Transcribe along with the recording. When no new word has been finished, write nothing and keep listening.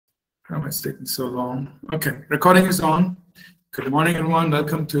How am I taking so long? Okay, recording is on. Good morning, everyone.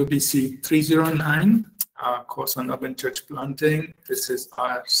 Welcome to BC309, our course on urban church planting. This is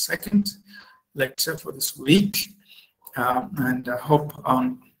our second lecture for this week, and I hope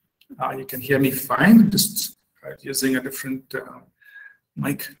you can hear me fine. Just using a different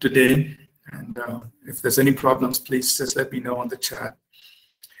mic today, and if there's any problems, please just let me know on the chat.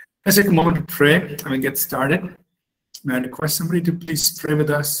 Let's take a moment to pray and we get started. May I request somebody to please pray with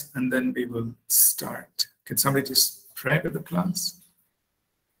us, and then we will start. Can somebody just pray with the class?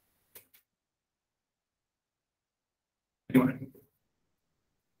 Anyone?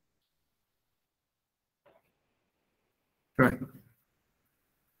 Right.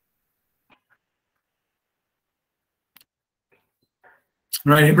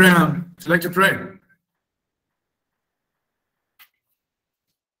 Right, Abraham, would you like to pray?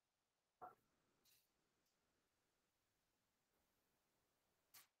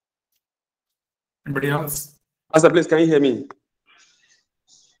 Anybody else? Pastor, please, can you hear me?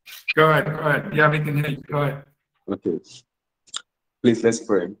 Go ahead, go ahead. Yeah, we can hear you. Go ahead. Okay. Please, let's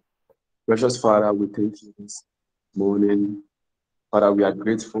pray. Precious Father, we thank you this morning. Father, we are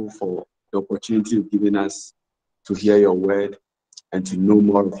grateful for the opportunity you've given us to hear your word and to know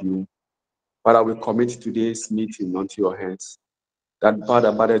more of you. Father, we commit today's meeting onto your hands. That,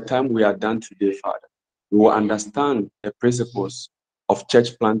 Father, by the time we are done today, Father, we will understand the principles of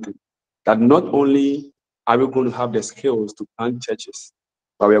church planting. That not only are we going to have the skills to plant churches,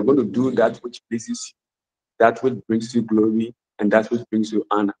 but we are going to do that which pleases you, that which brings you glory, and that which brings you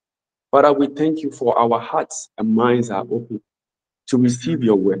honor. Father, we thank you for our hearts and minds are open to receive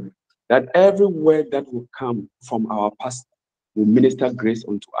your word, that every word that will come from our pastor will minister grace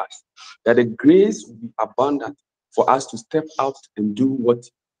unto us, that the grace will be abundant for us to step out and do what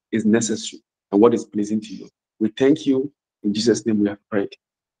is necessary and what is pleasing to you. We thank you. In Jesus' name we have prayed.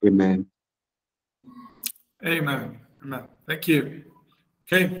 Amen. Amen. Amen. Thank you.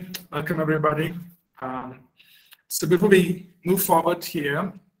 Okay, welcome everybody. So before we move forward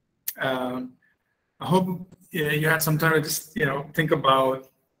here, I hope you had some time to just think about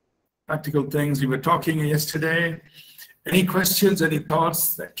practical things. We were talking yesterday. Any questions, any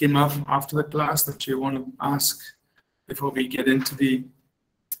thoughts that came up after the class that you want to ask before we get into the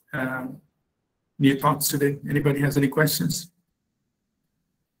new thoughts today? Anybody has any questions?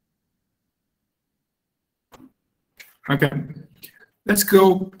 Okay, let's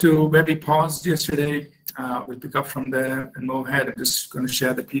go to where we paused yesterday. We'll pick up from there and move ahead. I'm just going to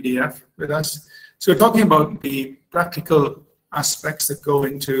share the PDF with us. So we're talking about the practical aspects that go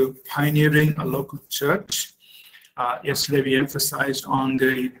into pioneering a local church. Yesterday we emphasized on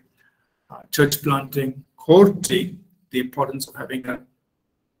the church planting core team, the importance of having a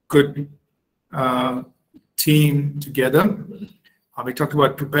good team together. We talked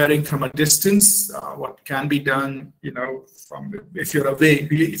about preparing from a distance, what can be done, from if you're away,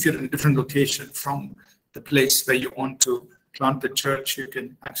 if you're in a different location from the place where you want to plant the church, you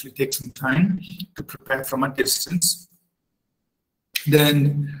can actually take some time to prepare from a distance.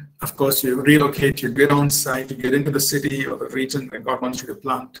 Then, of course, you relocate, you get on site, you get into the city or the region where God wants you to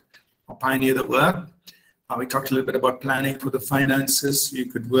plant or pioneer the work. We talked a little bit about planning for the finances. You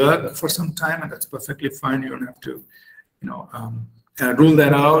could work for some time, and that's perfectly fine. You don't have to, rule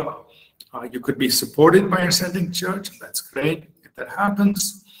that out. You could be supported by a sending church. That's great. If that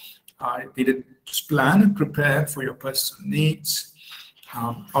happens, we did just plan and prepare for your personal needs.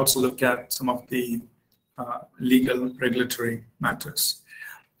 Also look at some of the legal regulatory matters.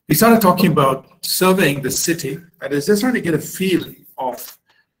 We started talking about surveying the city. That is just trying to get a feel of,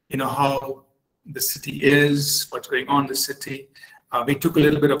 how the city is, what's going on in the city. We took a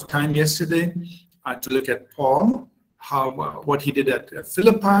little bit of time yesterday to look at Paul, what he did at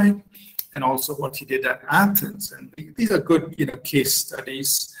Philippi, and also what he did at Athens. And these are good, case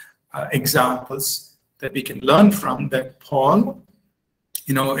studies, examples that we can learn from. That Paul,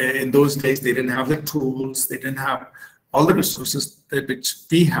 in those days, they didn't have the tools, they didn't have all the resources which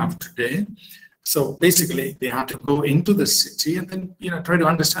we have today. So basically, they had to go into the city and then, try to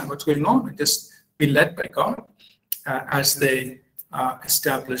understand what's going on and just be led by God as they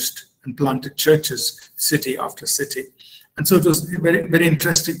established and planted churches, city after city. And so it was very, very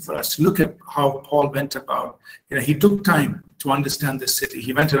interesting for us to look at how Paul went about. He took time to understand the city.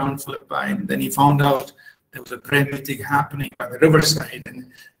 He went around Philippi, and then he found out there was a prayer meeting happening by the riverside.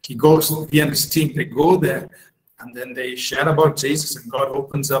 And he and his team, they go there, and then they share about Jesus, and God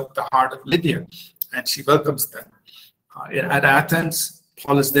opens up the heart of Lydia, and she welcomes them. At Athens,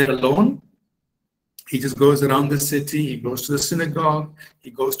 Paul is there alone. He just goes around the city, he goes to the synagogue,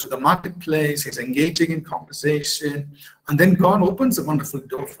 he goes to the marketplace, he's engaging in conversation, and then God opens a wonderful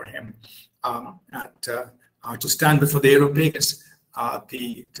door for him to stand before the Areopagus,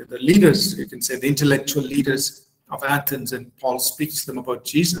 the leaders, you can say, the intellectual leaders of Athens, and Paul speaks to them about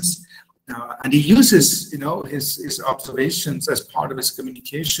Jesus. And he uses, his observations as part of his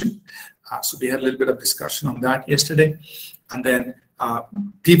communication. So we had a little bit of discussion on that yesterday. And then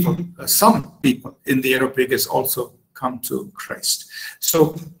some people in the Areopagus also come to Christ.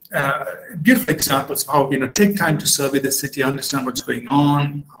 So beautiful examples of how, take time to survey the city, understand what's going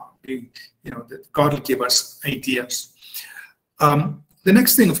on. That God will give us ideas. The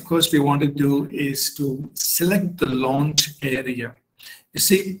next thing, of course, we want to do is to select the launch area. You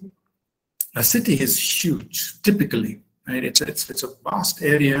see, a city is huge, typically, right? It's a vast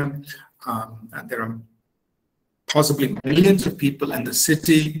area, and there are possibly millions of people in the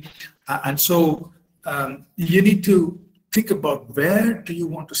city. And so you need to think about, where do you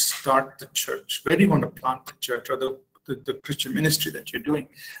want to start the church? Where do you want to plant the church, or the Christian ministry that you're doing?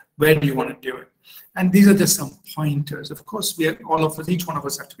 Where do you want to do it? And these are just some pointers. Of course, each one of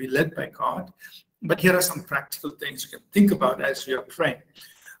us have to be led by God. But here are some practical things you can think about as you're praying.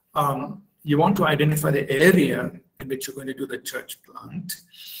 You want to identify the area in which you're going to do the church plant.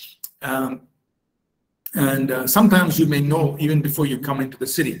 And sometimes you may know even before you come into the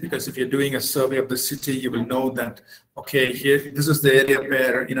city, because if you're doing a survey of the city, you will know that, okay, this is the area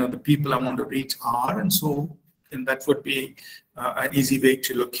where, the people I want to reach are. And that would be an easy way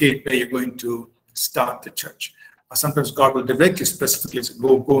to locate where you're going to start the church. Sometimes God will direct you specifically to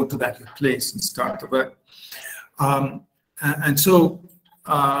go to that place and start the work. And so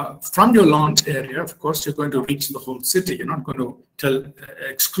from your launch area, of course, you're going to reach the whole city. You're not going to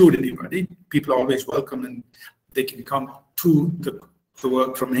exclude anybody. People are always welcome, and they can come to the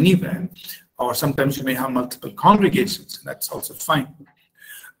work from anywhere. Or sometimes you may have multiple congregations, and that's also fine.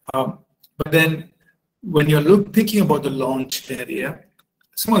 But then when you're thinking about the launch area,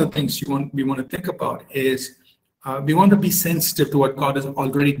 some of the things we want to think about is we want to be sensitive to what God is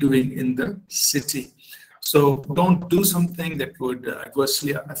already doing in the city. So don't do something that would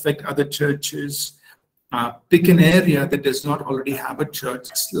adversely affect other churches. Pick an area that does not already have a church,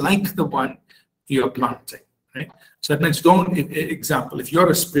 like the one you're planting, right? So that means example, if you're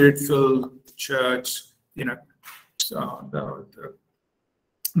a spirit-filled church,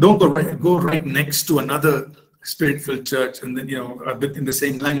 don't go right next to another spirit-filled church, and then in the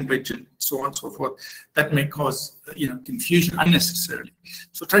same language and so on and so forth. That may cause confusion unnecessarily.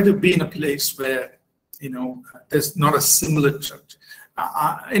 So try to be in a place where there's not a similar church.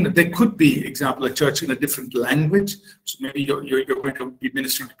 There could be, example, a church in a different language. So maybe you're going to be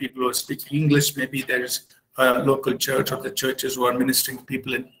ministering to people who are speaking English. Maybe there's a local church or the churches who are ministering to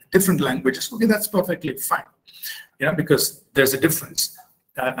people in different languages. Okay, that's perfectly fine. Because there's a difference.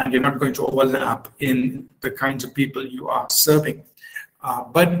 And you're not going to overlap in the kinds of people you are serving.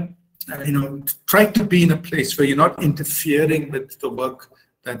 But try to be in a place where you're not interfering with the work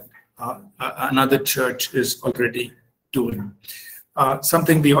that another church is already doing.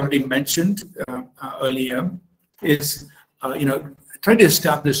 Something we already mentioned earlier is, try to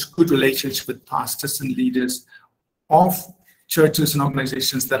establish good relationships with pastors and leaders of churches and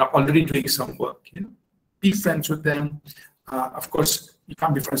organizations that are already doing some work. Be friends with them. Of course, you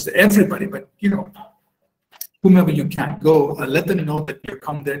can't be friends to everybody, but whomever you can go, let them know that you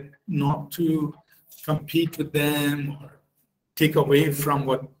come there not to compete with them or take away from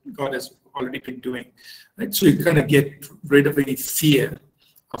what God has already been doing. Right? So you kind of get rid of any fear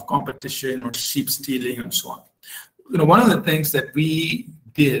of competition or sheep stealing and so on. One of the things that we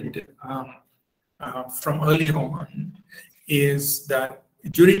did from early on is that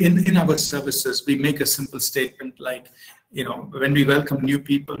in our services, we make a simple statement like, when we welcome new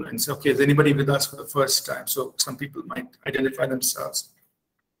people and say, okay, is anybody with us for the first time? So some people might identify themselves.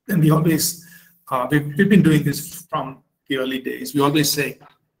 Then we always, we've been doing this from the early days. We always say,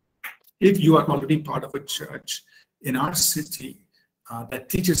 if you are already part of a church in our city that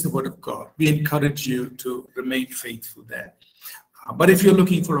teaches the word of God, we encourage you to remain faithful there. But if you're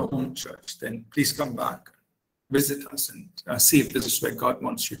looking for a home church, then please come back, visit us, and see if this is where God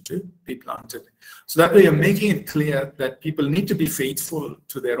wants you to be planted. So that way you're making it clear that people need to be faithful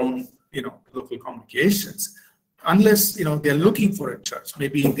to their own, local congregations, unless, they're looking for a church.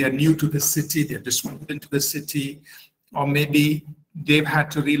 Maybe they're new to the city, they're just moved into the city, or maybe they've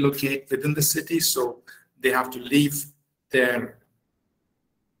had to relocate within the city, so they have to leave their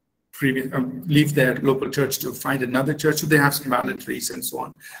local church to find another church. So they have some valid reasons and so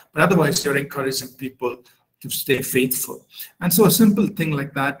on. But otherwise, you're encouraging people to stay faithful. And so a simple thing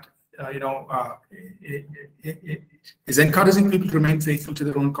like that is encouraging people to remain faithful to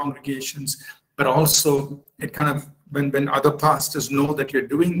their own congregations, but also it kind of, when other pastors know that you're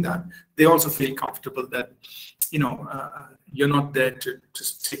doing that, they also feel comfortable that, you're not there to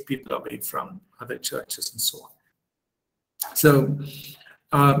just take people away from other churches and so on. So,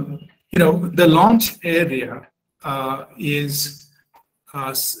 the launch area is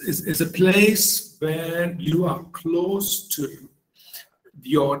a place where you are close to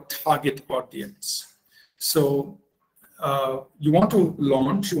your target audience. So you want to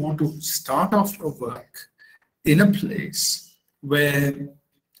launch, you want to start off your work in a place where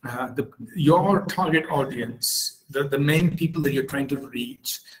your target audience, the main people that you're trying to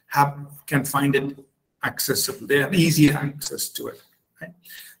reach, can find it accessible. They have easy access to it. Right?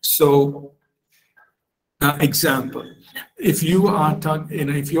 So, example, if you are,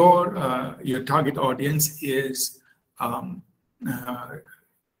 if your target audience is,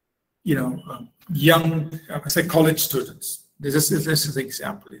 young, say college students. This is an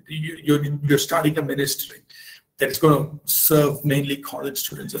example. You're starting a ministry that is going to serve mainly college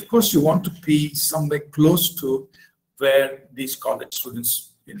students. Of course, you want to be somewhere close to where these college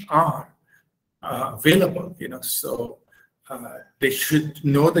students are available. So they should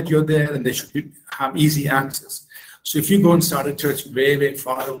know that you're there, and they should have easy access. So if you go and start a church way, way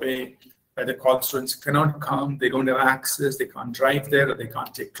far away, where the college students cannot come, they don't have access, they can't drive there, or they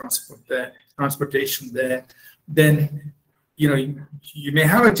can't take transportation there, then you may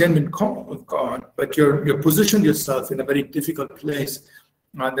have a genuine call of God, but you're positioned yourself in a very difficult place,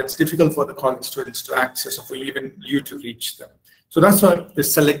 and that's difficult for the college students to access, or for even you to reach them. So that's why we're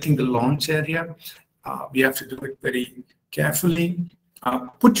selecting the launch area. We have to do it very carefully.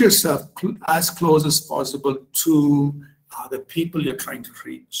 Put yourself as close as possible to the people you're trying to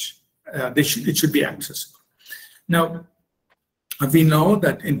reach. It should be accessible. Now, we know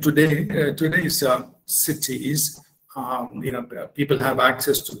that in today's cities, people have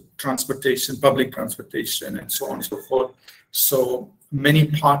access to transportation, public transportation, and so on and so forth. So many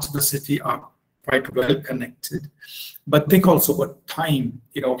parts of the city are quite well connected. But think also about time,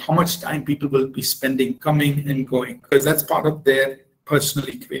 how much time people will be spending coming and going, because that's part of their personal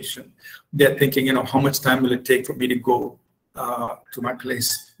equation. They're thinking, how much time will it take for me to go to my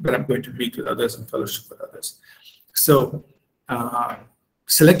place where I'm going to meet with others and fellowship with others. So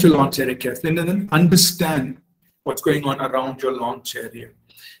select your launch area carefully, and then understand what's going on around your launch area.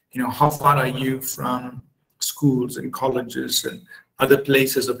 How far are you from schools and colleges and other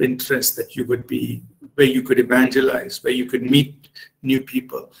places of interest that you would be, where you could evangelize, where you could meet new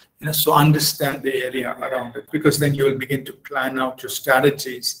people. So understand the area around it, because then you will begin to plan out your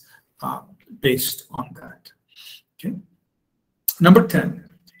strategies based on that. Okay. Number 10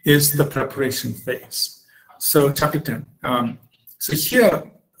 is the preparation phase. So chapter 10. So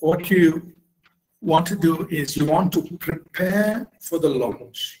here, what you want to do is you want to prepare for the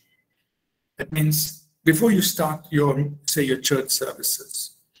launch. That means before you start your church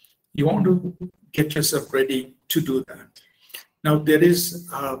services, you want to get yourself ready to do that. Now, there is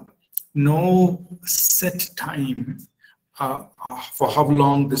no set time for how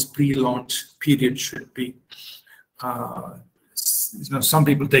long this pre-launch period should be. Some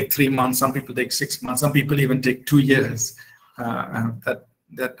people take 3 months, some people take 6 months, some people even take 2 years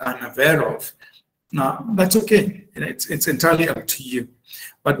that I'm aware of. Now, that's okay. It's entirely up to you.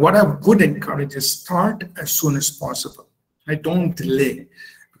 But what I would encourage is start as soon as possible. Don't delay,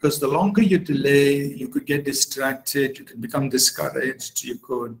 because the longer you delay, you could get distracted, you could become discouraged, you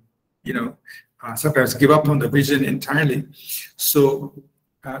could, sometimes give up on the vision entirely. So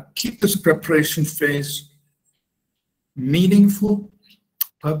keep this preparation phase meaningful,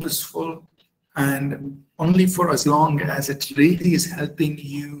 purposeful, and only for as long as it really is helping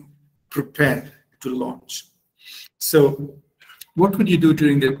you prepare to launch. So what would you do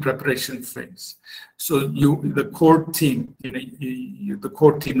during the preparation phase? So the core team, the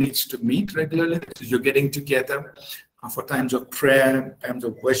core team needs to meet regularly. So you're getting together for times of prayer, times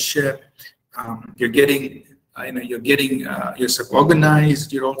of worship. You're getting yourself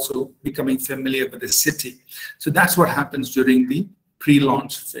organized. You're also becoming familiar with the city. So that's what happens during the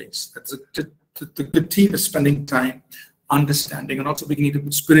pre-launch phase. The team is spending time understanding and also beginning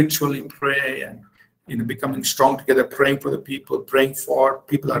to spiritually pray and becoming strong together, praying for the people, praying for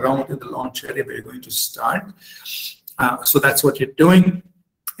people around in the launch area where you're going to start. So that's what you're doing.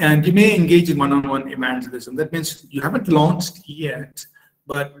 And you may engage in one-on-one evangelism. That means you haven't launched yet,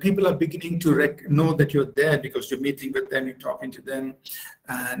 but people are beginning to know that you're there because you're meeting with them, you're talking to them.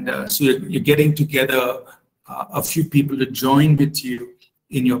 And so you're getting together a few people to join with you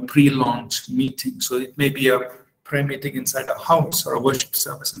in your pre-launch meeting. So it may be a prayer meeting inside a house or a worship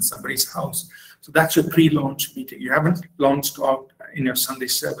service in somebody's house. So that's your pre-launch meeting. You haven't launched out in your Sunday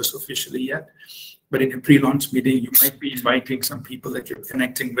service officially yet, but in a pre-launch meeting, you might be inviting some people that you're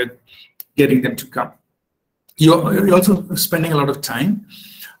connecting with, getting them to come. You're also spending a lot of time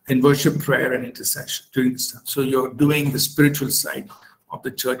in worship, prayer, and intercession during this time. So you're doing the spiritual side of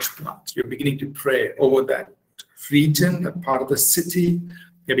the church plant. You're beginning to pray over that region, that part of the city.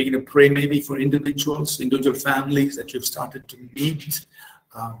 You're beginning to pray maybe for individuals, individual families that you've started to meet.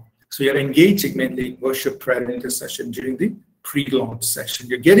 So you're engaging mainly in worship, prayer, and intercession during the pre-launch session.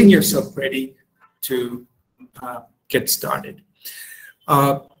 You're getting yourself ready to get started.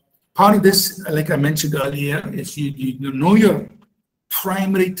 Part of this, like I mentioned earlier, is you know your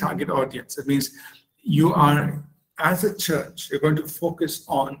primary target audience. That means you are, as a church, you're going to focus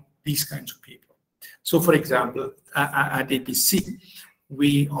on these kinds of people. So, for example, at APC,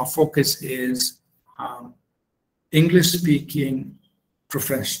 our focus is English-speaking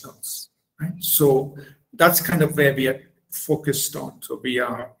professionals, right? So that's kind of where we are focused on. So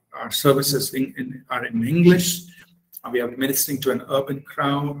our services are in English. We are ministering to an urban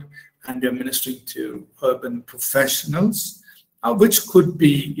crowd, and we are ministering to urban professionals, which could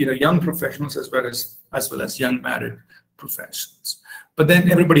be young professionals as well as young married professionals. But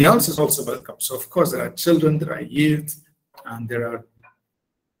then everybody else is also welcome. So of course there are children, there are youth, and there are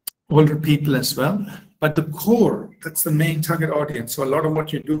older people as well. But the core, that's the main target audience. So a lot of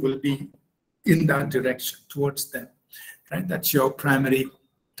what you do will be in that direction towards them, right? That's your primary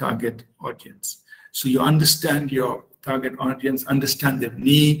target audience. So you understand your target audience, understand their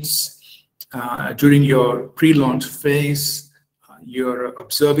needs. During your pre-launch phase, you're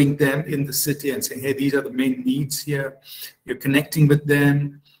observing them in the city and saying, hey, these are the main needs here. You're connecting with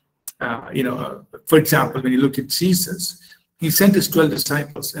them. For example, when you look at Jesus, he sent his 12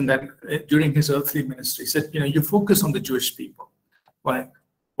 disciples, and then during his earthly ministry, he said, you focus on the Jewish people. Why?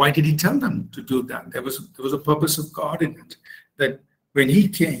 Why did he tell them to do that? There was a purpose of God in it, that when he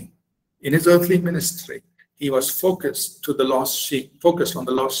came in his earthly ministry, he was focused on the lost sheep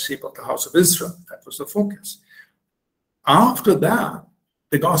of the house of Israel. That was the focus. After that,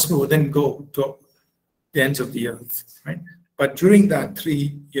 the gospel would then go to the ends of the earth, right? But during that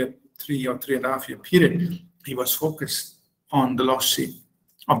 3 or 3.5 year period, he was focused on the lost sheep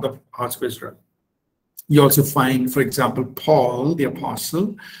of the house of Israel. You also find, for example, Paul, the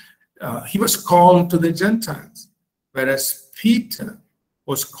apostle, he was called to the Gentiles, whereas Peter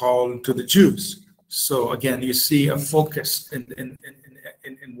was called to the Jews. So again, you see a focus in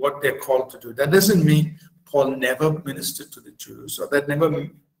what they're called to do. That doesn't mean Paul never ministered to the Jews, or that never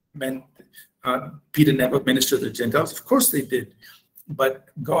meant Peter never ministered to the Gentiles. Of course they did. But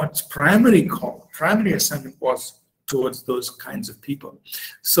God's primary assignment was towards those kinds of people.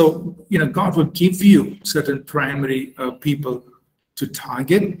 So, God will give you certain primary people to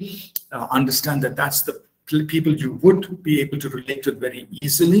target. Understand that that's the people you would be able to relate to very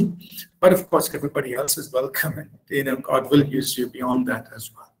easily. But of course, everybody else is welcome, and God will use you beyond that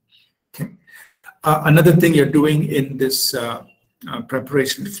as well. Okay. Another thing you're doing in this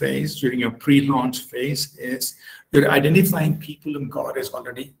preparation phase, during your pre-launch phase, is you're identifying people whom God has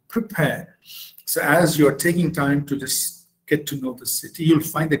already prepared. So as you're taking time to just get to know the city, you'll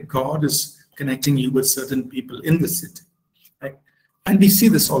find that God is connecting you with certain people in the city, right? And we see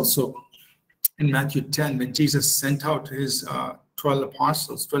this also in Matthew 10, when Jesus sent out his 12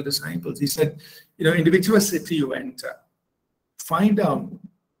 apostles, 12 disciples. He said, in whichever city you enter, find out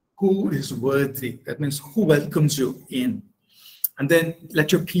who is worthy. That means who welcomes you in. And then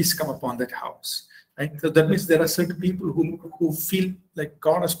let your peace come upon that house. Right? So that means there are certain people who feel like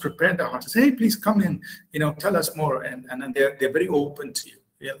God has prepared their hearts. Say, hey, please come in, tell us more. And they're very open to you.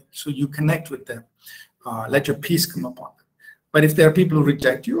 Yeah? So you connect with them. Let your peace come upon them. But if there are people who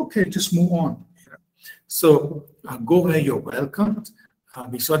reject you, okay, just move on. So go where you're welcomed.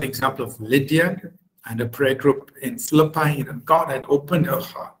 We saw the example of Lydia and a prayer group in Philippi. God had opened her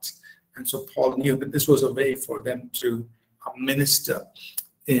heart. And so Paul knew that this was a way for them to minister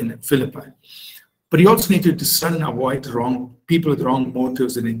in Philippi. But you also need to discern and avoid people with wrong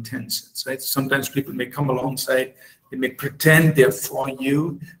motives and intentions, right? Sometimes people may come alongside, they may pretend they're for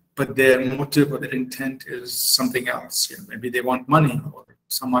you, but their motive or their intent is something else. Maybe they want money or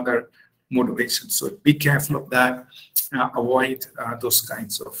some other motivation. So be careful of that. Avoid those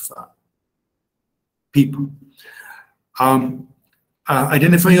kinds of people.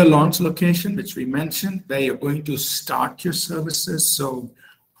 Identify your launch location, which we mentioned, where you're going to start your services. So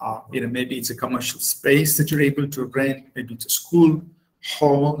maybe it's a commercial space that you're able to rent, maybe it's a school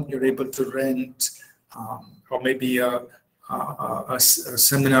hall you're able to rent, or maybe a a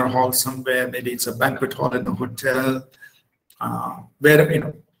seminar hall somewhere, maybe it's a banquet hall in a hotel,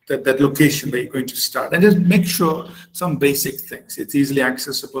 where, that location where you're going to start. And just make sure some basic things. It's easily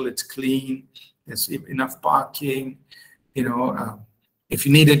accessible, it's clean, there's enough parking, if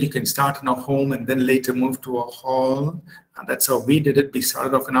you need it, you can start in a home and then later move to a hall. And that's how we did it. We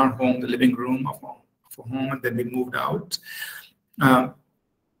started off in our home, the living room of a home, and then we moved out.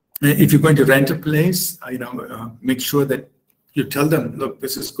 If you're going to rent a place, make sure that you tell them, look,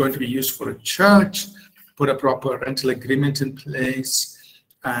 this is going to be used for a church, put a proper rental agreement in place,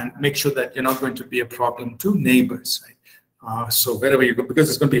 and make sure that you're not going to be a problem to neighbors. Right? So wherever you go, because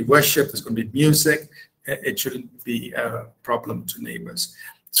there's going to be worship, there's going to be music, it shouldn't be a problem to neighbors.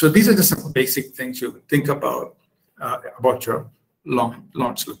 So these are just some basic things you think about your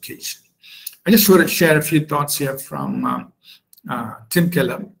launch location. I just want to share a few thoughts here from Tim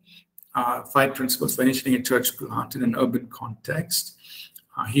Keller, 5 Principles for Initiating a Church Plant in an Urban Context.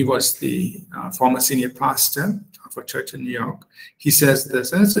 He was the former senior pastor of a church in New York. He says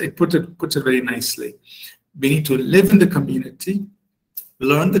this, and it puts it very nicely. We need to live in the community,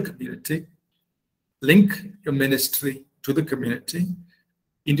 learn the community, link your ministry to the community.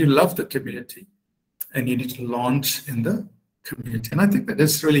 You need to love the community, and you need to launch in the community. And I think that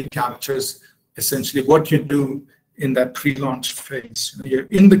this really captures essentially what you do in that pre-launch phase. You're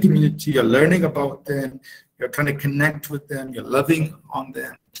in the community, you're learning about them, you're trying to connect with them, you're loving on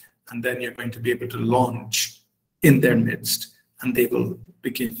them, and then you're going to be able to launch in their midst, and they will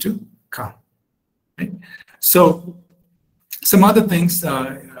begin to come. Right? So some other things,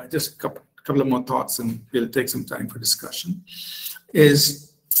 just a couple of more thoughts, and we'll take some time for discussion,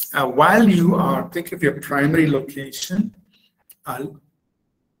 is while you are thinking of your primary location,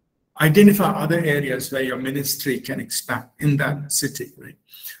 identify other areas where your ministry can expand in that city, right?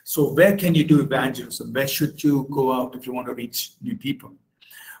 So where can you do evangelism? Where should you go out if you want to reach new people?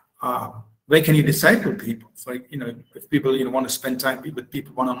 Where can you disciple people? So, if people want to spend time with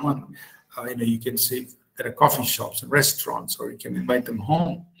people one-on-one, you can see there are coffee shops and restaurants, or you can invite them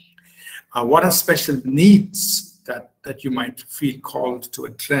home. What are special needs that you might feel called to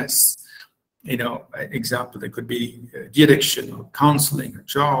address? Example, there could be direction or counseling or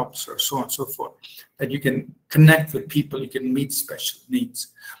jobs or so on and so forth, that you can connect with people, you can meet special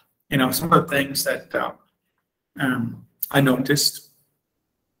needs. Some of the things that I noticed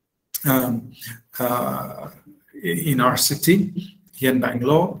in our city here in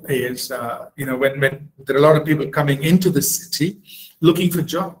Bangalore is, when there are a lot of people coming into the city looking for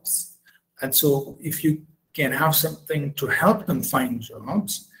jobs. And so if you can have something to help them find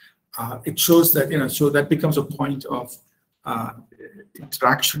jobs, it shows that, so that becomes a point of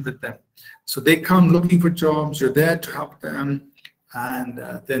interaction with them. So they come looking for jobs, you're there to help them. And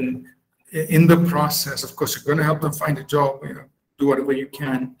then in the process, of course, you're going to help them find a job, do whatever you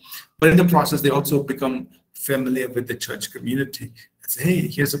can. But in the process, they also become familiar with the church community. And say, hey,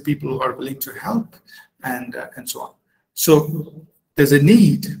 here's the people who are willing to help, and so on. So there's a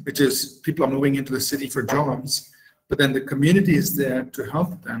need, which is people are moving into the city for jobs, but then the community is there to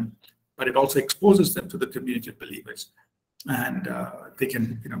help them. But it also exposes them to the community of believers, and they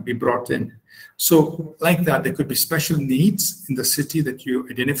can be brought in. So like that, there could be special needs in the city that you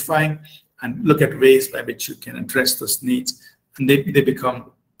identify, and look at ways by which you can address those needs, and they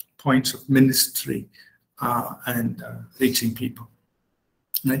become points of ministry and reaching people.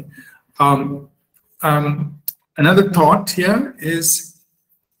 Right? Another thought here is,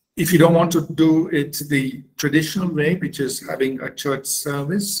 if you don't want to do it the traditional way, which is having a church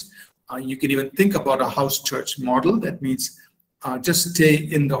service, you can even think about a house church model. That means just stay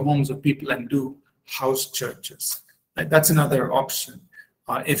in the homes of people and do house churches. Right? That's another option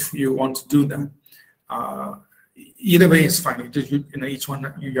if you want to do that. Either way is fine. Each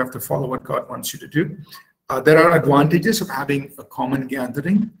one you have to follow what God wants you to do. There are advantages of having a common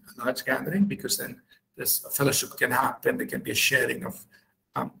gathering, a large gathering, because then this fellowship can happen. There can be a sharing of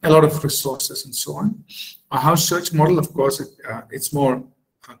a lot of resources and so on. A house church model, of course, it's more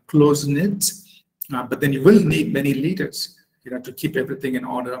close-knit, but then you will need many leaders, to keep everything in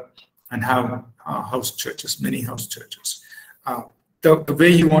order and have house churches, many house churches. The way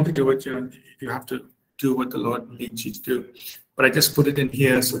you want to do it, you have to do what the Lord leads you to do. But I just put it in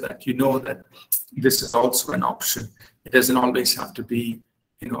here so that you know that this is also an option. It doesn't always have to be,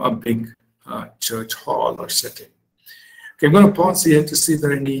 a big church hall or setting. Okay, I'm going to pause here to see if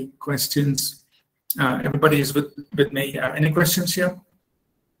there are any questions. Everybody is with me. Any questions here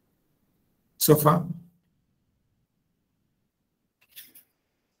so far?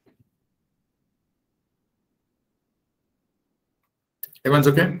 Everyone's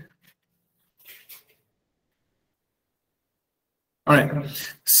okay? All right.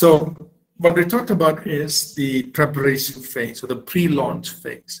 So what we talked about is the preparation phase or the pre-launch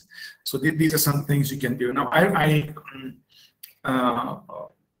phase. So these are some things you can do. Now, I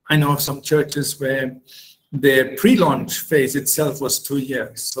know of some churches where their pre-launch phase itself was 2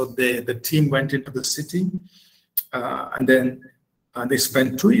 years. So the team went into the city and then they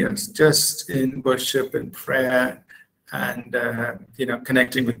spent 2 years just in worship and prayer and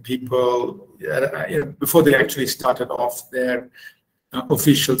connecting with people before they actually started off their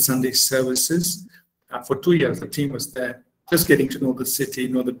official Sunday services. For 2 years, the team was there, just getting to know the city,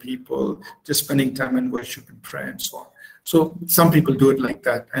 know the people, just spending time in worship and prayer and so on. So some people do it like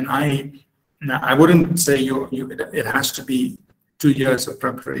that, and I wouldn't say it has to be 2 years of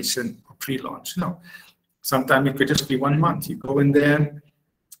preparation or pre-launch. No, sometimes it could just be 1 month. You go in there,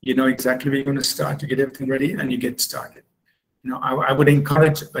 you know exactly where you're going to start, you get everything ready, and you get started. I would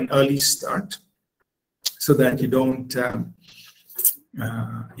encourage an early start so that you don't,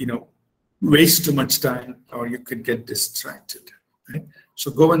 waste too much time, or you could get distracted. Right?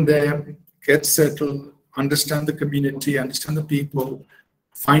 So go in there, get settled, understand the community, understand the people,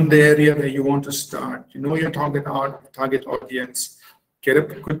 find the area where you want to start. You know your target audience, get a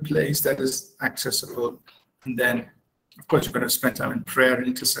good place that is accessible, and then, of course, you're going to spend time in prayer,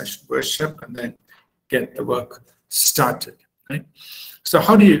 intercession, worship, and then get the work started. Right? So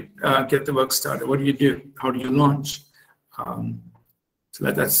how do you get the work started? What do you do? How do you launch? So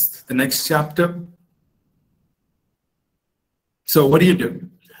that's the next chapter. So what do you do?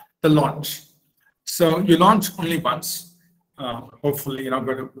 The launch. So you launch only once. Hopefully you're not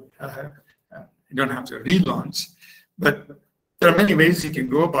going to, you don't have to relaunch. But there are many ways you can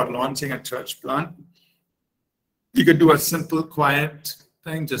go about launching a church plant. You could do a simple, quiet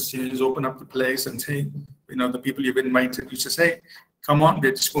thing. Just open up the place and say, the people you've invited, you just say, come on,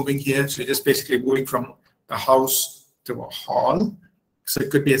 we're just moving here. So you're just basically moving from the house to a hall. So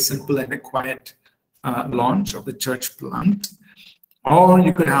it could be a simple and a quiet launch of the church plant. Or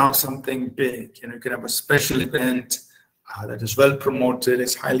you could have something big. You could have a special event that is well promoted,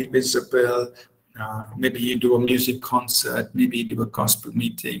 is highly visible. Maybe you do a music concert, maybe you do a gospel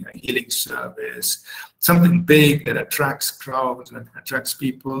meeting, a healing service, something big that attracts crowds, that attracts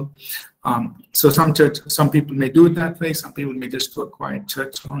people. So some people may do it that way. Some people may just do a quiet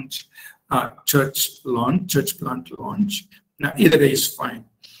church plant launch. Now, either way is fine,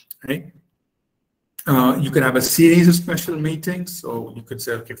 right? You can have a series of special meetings. So you could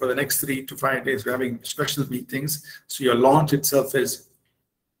say, okay, for the next 3 to 5 days, we're having special meetings. So your launch itself it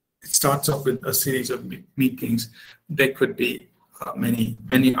starts off with a series of meetings. There could be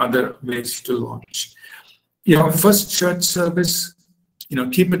many other ways to launch. First church service,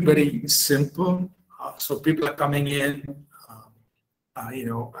 keep it very simple. So people are coming in,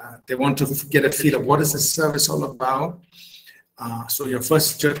 they want to get a feel of what is the service all about. So your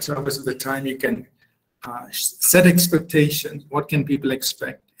first church service is the time you can set expectations. What can people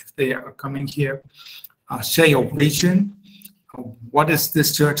expect if they are coming here? Share your vision. What is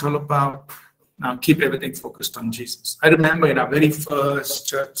this church all about? Now keep everything focused on Jesus. I remember in our very first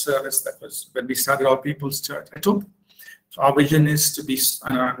church service, that was when we started our People's Church, I told them, so our vision is to be,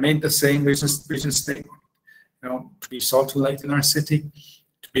 made the same vision statement, to be salt and light in our city,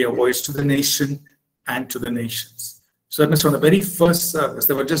 to be a voice to the nation and to the nations. So that was from the very first service.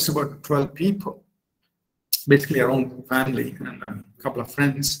 There were just about 12 people, basically our own family and a couple of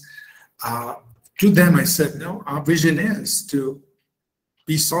friends. To them, I said, no, our vision is to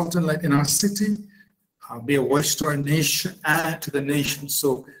be salt and light in our city, be a voice to our nation and to the nation.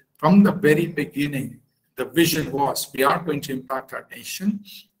 So from the very beginning, the vision was we are going to impact our nation.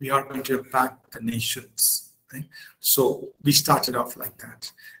 We are going to impact the nations. Right? So we started off like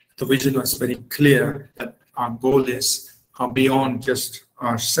that. The vision was very clear that our goal is beyond just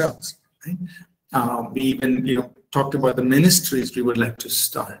ourselves. Right? We even talked about the ministries we would like to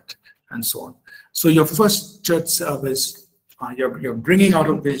start and so on. So your first church service, you're bringing out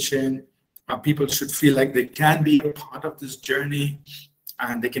a vision. People should feel like they can be a part of this journey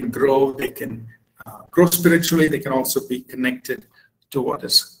and they can grow. They can grow spiritually. They can also be connected to what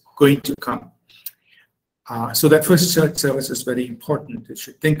is going to come. So that first church service is very important. You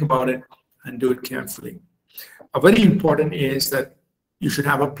should think about it and do it carefully. Very important is that you should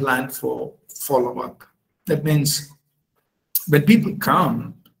have a plan for follow-up. That means when people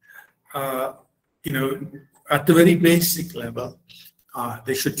come, at the very basic level,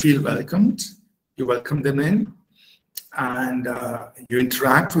 they should feel welcomed. You welcome them in, and you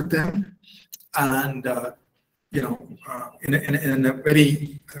interact with them, and in a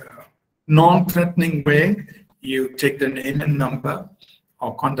very non-threatening way, you take their name and number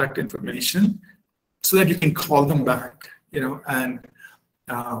or contact information so that you can call them back. and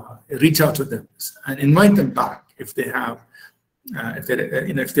reach out to them and invite them back if they have,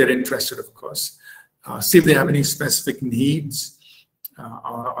 if they're interested, of course. See if they have any specific needs,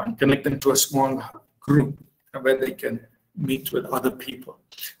 or connect them to a small group where they can meet with other people.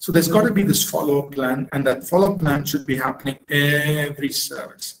 So there's got to be this follow-up plan, and that follow-up plan should be happening every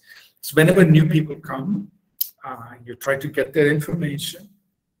service. So whenever new people come, you try to get their information,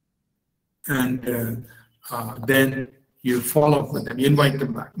 and then you follow up with them, you invite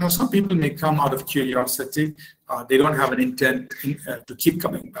them back. Now, some people may come out of curiosity. They don't have an intent to keep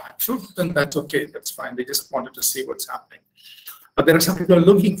coming back. So then that's okay, that's fine. They just wanted to see what's happening. But there are some people who are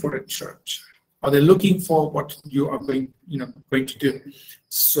looking for a church, or they're looking for what you are going to do.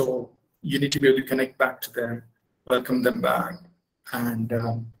 So you need to be able to connect back to them, welcome them back, and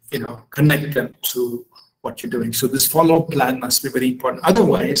connect them to what you're doing. So this follow-up plan must be very important.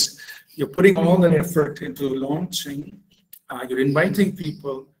 Otherwise, you're putting all the effort into launching. You're inviting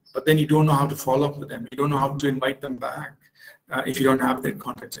people, but then you don't know how to follow up with them. You don't know how to invite them back if you don't have their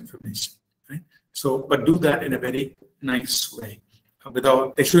contact information. Right? So, but do that in a very nice way.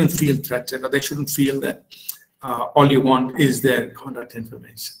 They shouldn't feel threatened, or they shouldn't feel that all you want is their contact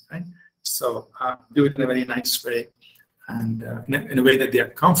information. Right? So do it in a very nice way, and in a way that they are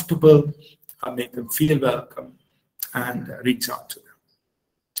comfortable, make them feel welcome, and reach out to them.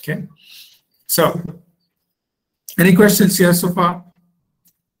 Okay. So, any questions here so far?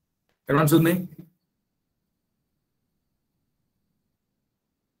 Everyone's with me?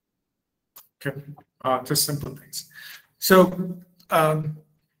 Okay. Just simple things. So,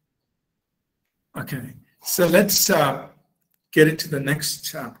 okay. So let's get into the next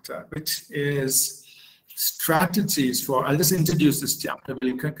chapter, which is strategies for. I'll just introduce this chapter.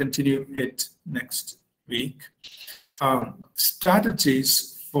 We'll continue it next week.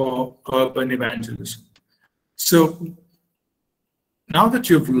 Strategies for urban evangelism. So now that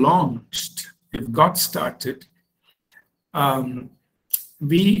you've launched, you've got started,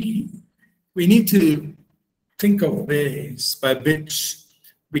 we need to think of ways by which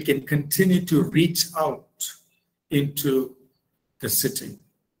we can continue to reach out into the city,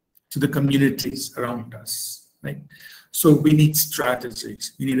 to the communities around us, right? So we need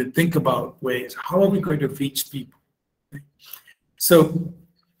strategies. We need to think about ways. How are we going to reach people? Right? So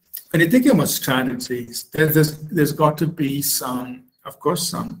when you're thinking about strategies, there's got to be some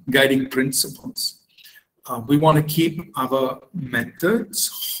guiding principles. We want to keep our methods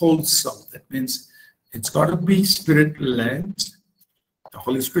wholesome. That means it's got to be spirit-led. The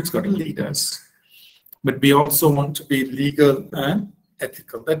Holy Spirit's got to lead us. But we also want to be legal and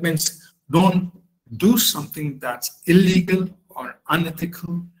ethical. That means don't do something that's illegal or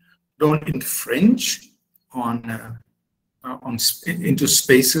unethical. Don't infringe into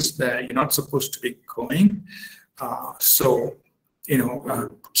spaces that you're not supposed to be going.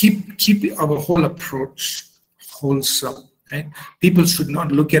 Keep our whole approach wholesome. Right? People should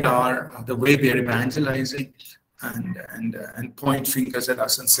not look at the way we are evangelizing and point fingers at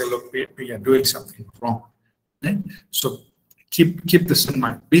us and say, look, we are doing something wrong. Right? So keep this in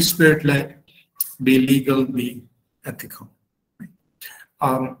mind. Be spirit-led, be legal, be ethical.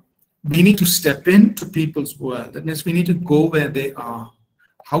 Right? We need to step into people's world. That means we need to go where they are.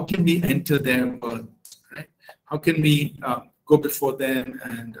 How can we enter their world? Right? How can we go before them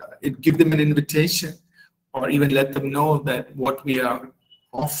and give them an invitation, or even let them know that what we are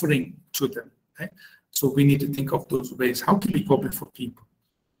offering to them? Right? So we need to think of those ways. How can we go before people?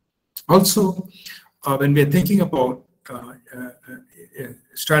 Also, when we are thinking about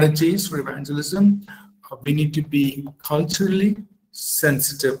strategies for evangelism, we need to be culturally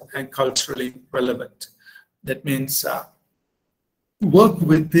sensitive and culturally relevant. That means work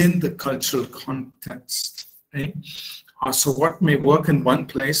within the cultural context. Right? So what may work in one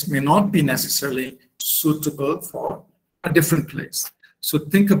place may not be necessarily suitable for a different place. So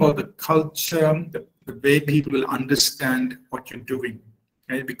think about the culture, the way people will understand what you're doing.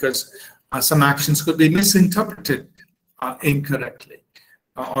 Right? Because some actions could be misinterpreted incorrectly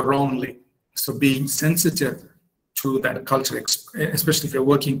or wrongly. So being sensitive to that culture, especially if you're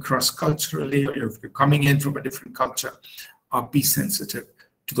working cross-culturally or if you're coming in from a different culture, be sensitive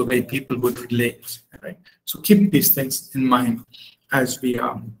to the way people would relate. Right? So keep these things in mind as we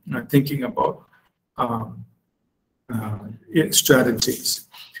are thinking about strategies.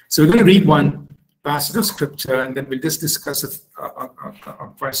 So we're going to read one passage of scripture, and then we'll just discuss a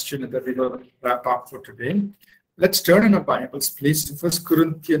question, and then we'll wrap up for today. Let's turn in our Bibles, please, to 1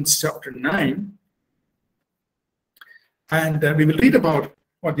 Corinthians chapter 9. And we will read about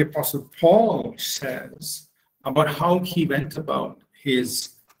what the Apostle Paul says about how he went about his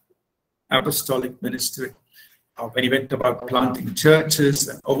apostolic ministry. when he went about planting churches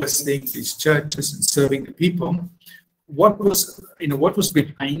and overseeing these churches and serving the people, what was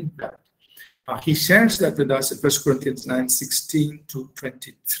behind that? He shares that with us in 1 Corinthians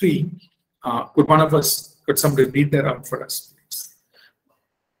 9:16-23. Could somebody read that out for us, please?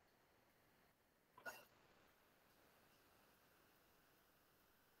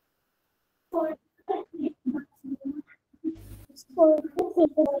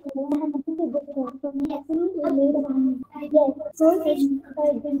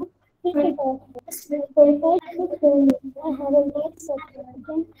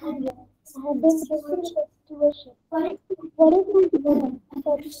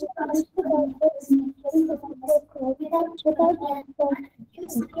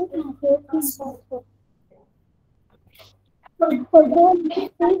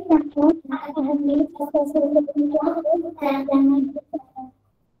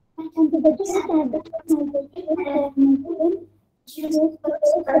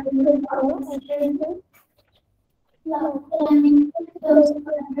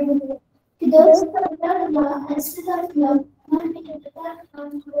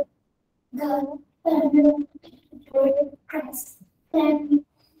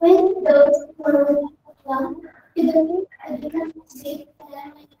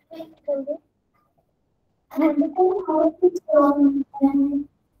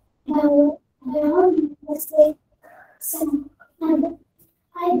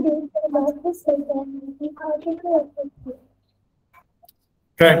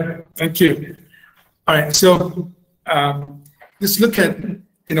 Okay, thank you. All right, so let's look at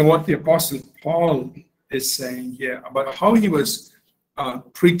what the Apostle Paul is saying here about how he was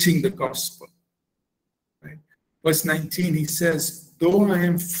preaching the gospel. Right? Verse 19, he says, "Though I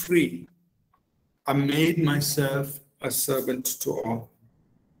am free, I made myself a servant to all."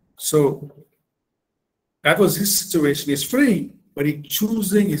 So that was his situation. He's free, but he's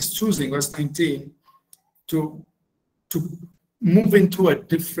choosing, verse 19, to move into a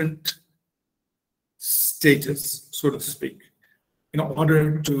different status, so to speak, in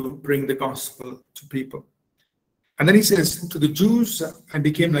order to bring the gospel to people. And then he says, "To the Jews, I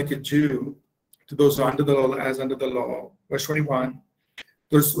became like a Jew. To those who are under the law, as under the law." Verse 21,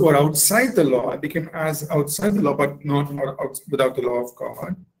 "Those who are outside the law, I became as outside the law, but not without the law of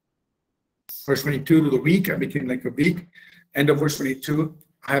God." Verse 22, "To the weak, I became like a weak." End of verse 22,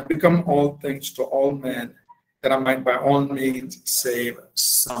 "I have become all things to all men, that I might by all means save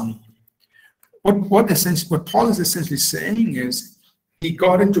some." What Paul is essentially saying is he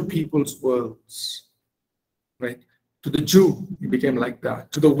got into people's worlds, right? To the Jew, he became like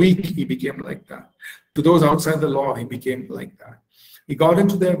that. To the weak, he became like that. To those outside the law, he became like that. He got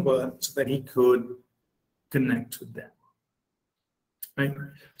into their world so that he could connect with them, right?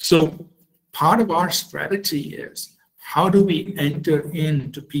 So part of our strategy is, how do we enter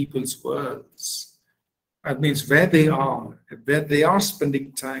into people's worlds? That means where they are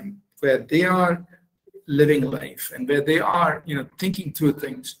spending time, where they are living life, and where they are, thinking through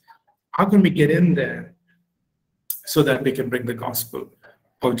things. How can we get in there so that we can bring the gospel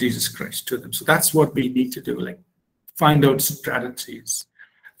of Jesus Christ to them? So that's what we need to do, like find out strategies,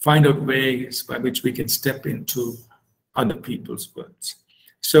 find out ways by which we can step into other people's worlds.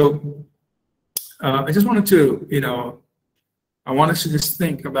 So I just wanted to, I want us to just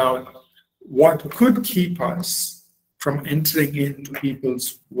think about what could keep us from entering into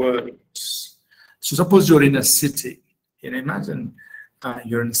people's worlds. So suppose you're in a city. Imagine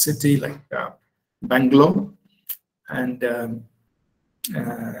you're in a city like Bangalore, and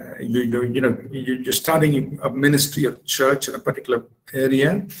you're starting a ministry of church in a particular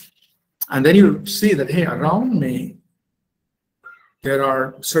area, and then you see that, hey, around me there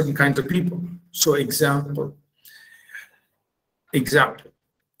are certain kinds of people. So example.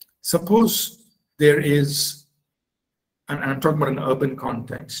 Suppose there is, and I'm talking about an urban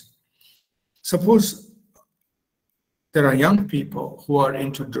context. Suppose there are young people who are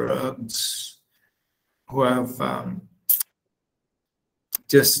into drugs, who have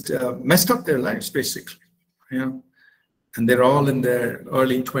just messed up their lives, basically, and they're all in their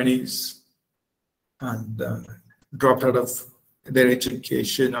early 20s and dropped out of their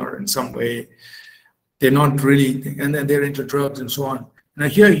education, or in some way they're not really, and then they're into drugs and so on. Now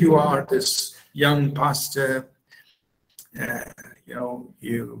here you are, this young pastor,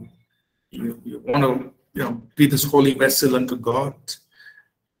 you want to be this holy vessel unto God.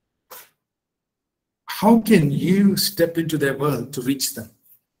 How can you step into their world to reach them?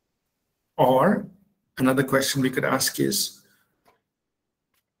 Or another question we could ask is,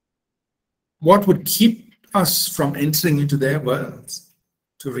 what would keep us from entering into their worlds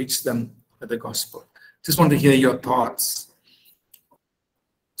to reach them with the gospel? Just want to hear your thoughts.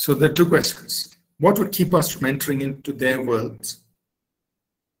 So there are two questions. What would keep us from entering into their worlds?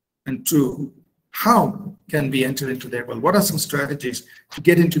 And two, how can we enter into their world? What are some strategies to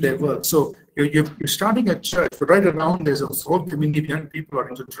get into their world? So you're starting a church, but right around there's a whole community of young people who are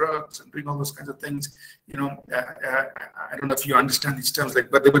into drugs and doing all those kinds of things. You know, I don't know if you understand these terms, like,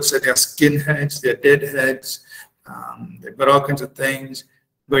 but they would say they're skinheads, they're deadheads, they've got all kinds of things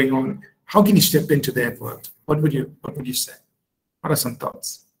going on. How can you step into their world? What would you say? What are some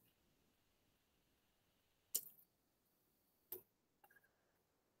thoughts?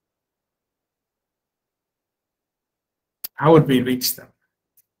 How would we reach them?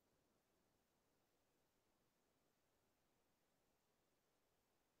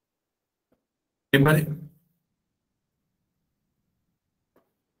 Anybody?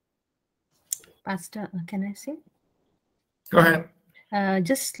 Pastor, can I say? Go ahead.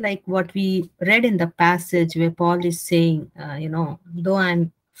 Just like what we read in the passage where Paul is saying, you know, though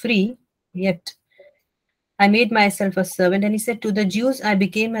I'm free, yet I made myself a servant. And he said, to the Jews, I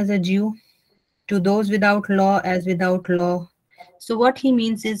became as a Jew, to those without law as without law. So what he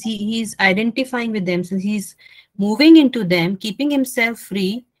means is he's identifying with them. So he's moving into them, keeping himself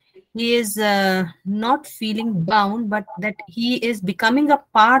free. He is not feeling bound, but that he is becoming a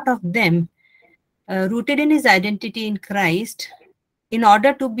part of them, rooted in his identity in Christ, in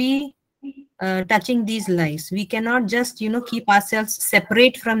order to be touching these lives. We cannot just, you know, keep ourselves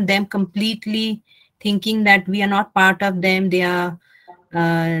separate from them completely, thinking that we are not part of them. They are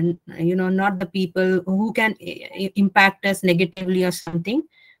you know, not the people who can impact us negatively or something,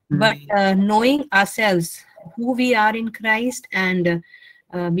 but knowing ourselves, who we are in Christ, and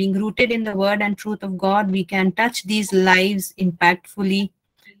being rooted in the word and truth of God, we can touch these lives impactfully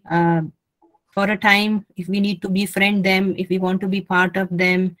for a time. If we need to befriend them, if we want to be part of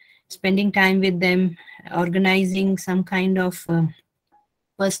them, spending time with them, organizing some kind of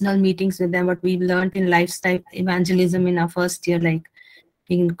personal meetings with them, what we've learned in lifestyle evangelism in our first year, like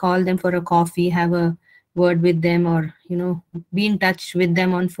you can call them for a coffee, have a word with them, or, you know, be in touch with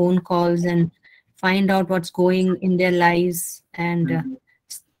them on phone calls and find out what's going in their lives, and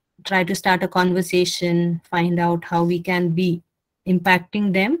try to start a conversation, find out how we can be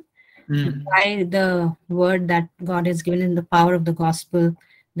impacting them by the word that God has given in the power of the gospel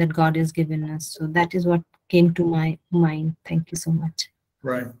that God has given us. So that is what came to my mind. Thank you so much.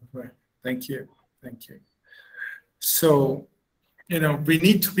 Right. Thank you. So, you know, we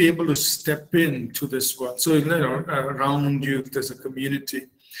need to be able to step into this world. So, you know, around you, there's a community.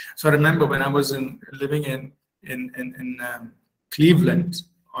 So I remember when I was living in Cleveland,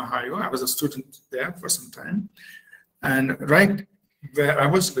 Ohio, I was a student there for some time. And right where I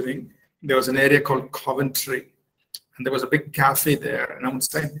was living, there was an area called Coventry. And there was a big cafe there. And I would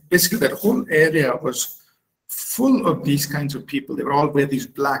say, basically, that whole area was full of these kinds of people. They would all wear these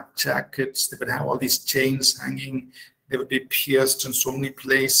black jackets. They would have all these chains hanging. They would be pierced in so many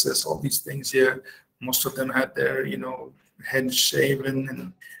places, all these things here. Most of them had their, you know, head shaven,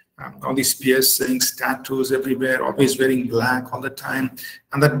 and all these piercings, tattoos everywhere, always wearing black all the time.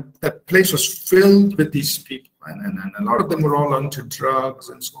 And that place was filled with these people. And a lot of them were all onto drugs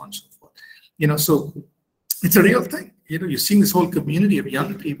and so on and so forth. You know, so it's a real thing. You know, you're seeing this whole community of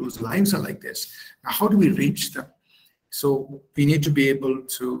young people whose lives are like this. Now, how do we reach them? So we need to be able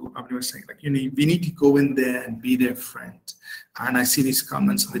to, I was saying, like, you know, we need to go in there and be their friend. And I see these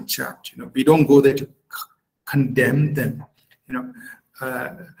comments in the chat, you know, we don't go there to condemn them. You know,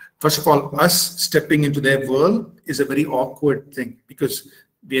 first of all, us stepping into their world is a very awkward thing, because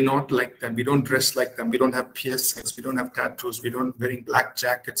we're not like them. We don't dress like them. We don't have piercings. We don't have tattoos. We don't wearing black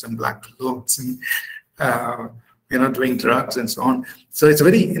jackets and black clothes. And we're not doing drugs and so on. So it's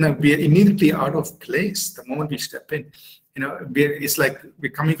very, you know, we're immediately out of place the moment we step in. You know, it's like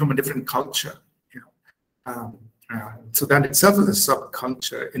we're coming from a different culture. You know, so that itself is a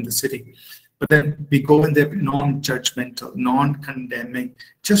subculture in the city. But then we go in there non-judgmental, non-condemning,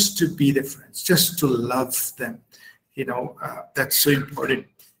 just to be their friends, just to love them. You know, that's so important.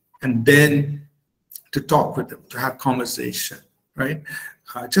 And then to talk with them, to have conversation, right?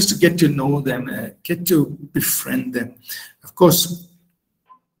 Just to get to know them, get to befriend them. Of course,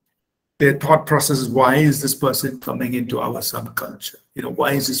 their thought process is, why is this person coming into our subculture? You know,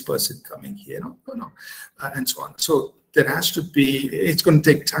 why is this person coming here? No, and so on. So there has to be, it's going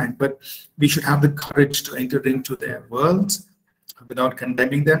to take time, but we should have the courage to enter into their worlds without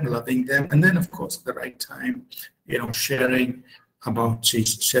condemning them, loving them. And then, of course, at the right time, you know, sharing about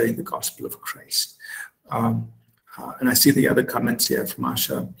Jesus, sharing the gospel of Christ. And I see the other comments here from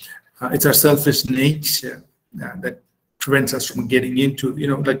Asha. It's our selfish nature that prevents us from getting into,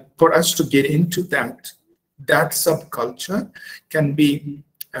 like for us to get into that subculture can be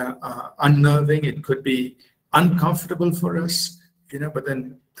unnerving. It could be uncomfortable for us, but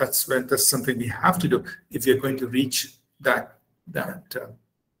then that's something we have to do if you're going to reach that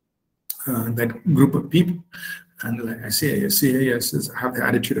group of people. And like I say, CAS have the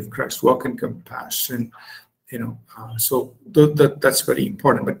attitude of Christ, walk in compassion, so that's very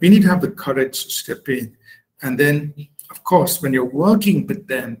important. But we need to have the courage to step in. And then, of course, when you're working with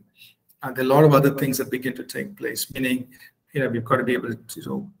them, there are a lot of other things that begin to take place, meaning, we've got to be able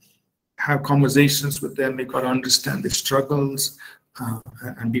to have conversations with them. We've got to understand their struggles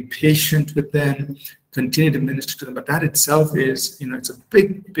and be patient with them, continue to minister to them. But that itself is, it's a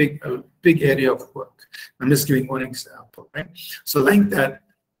big area of work. I'm just giving one example, right? So like that,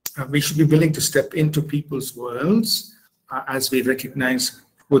 we should be willing to step into people's worlds as we recognize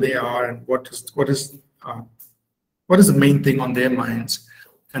who they are and what is the main thing on their minds,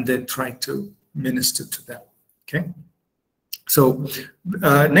 and then try to minister to them. Okay. So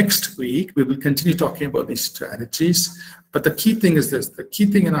next week we will continue talking about these strategies. But the key thing is this: the key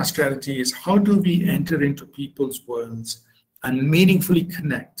thing in our strategy is how do we enter into people's worlds and meaningfully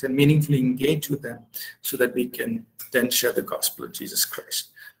connect and meaningfully engage with them, so that we can then share the gospel of Jesus Christ.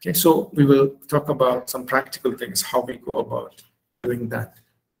 Okay, so we will talk about some practical things, how we go about doing that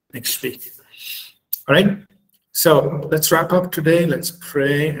next week. All right, so let's wrap up today. Let's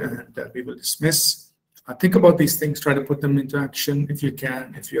pray, and we will dismiss. Think about these things, try to put them into action if you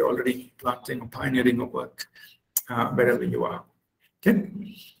can, if you're already planting or pioneering a work wherever you are. Okay,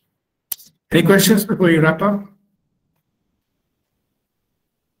 any questions before you wrap up?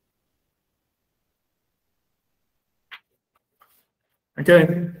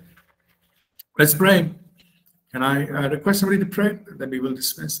 Okay, let's pray. Can I request somebody to pray? Then we will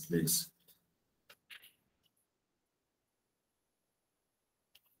dismiss, please.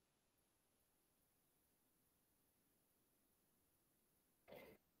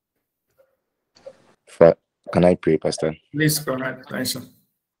 Can I pray, Pastor? Please go ahead. Thanks.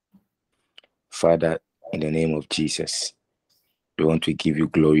 Father, in the name of Jesus, we want to give you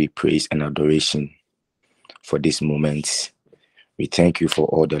glory, praise, and adoration for this moment. We thank you for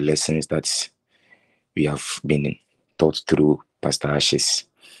all the lessons that we have been taught through Pastor Ashes.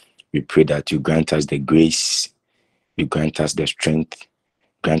 We pray that you grant us the grace, you grant us the strength,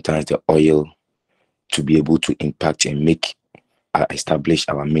 grant us the oil to be able to impact and establish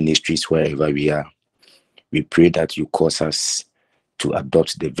our ministries wherever we are. We pray that you cause us to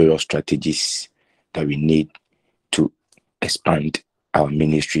adopt the various strategies that we need to expand our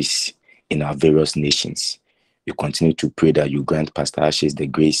ministries in our various nations. We continue to pray that you grant Pastor Ashes the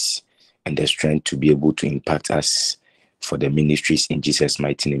grace and the strength to be able to impact us for the ministries. In Jesus'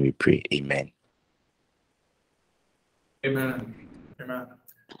 mighty name we pray. Amen. Amen. Amen.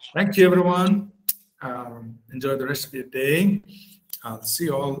 Thank you, everyone. Enjoy the rest of your day. I'll see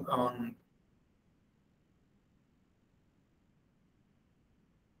you all on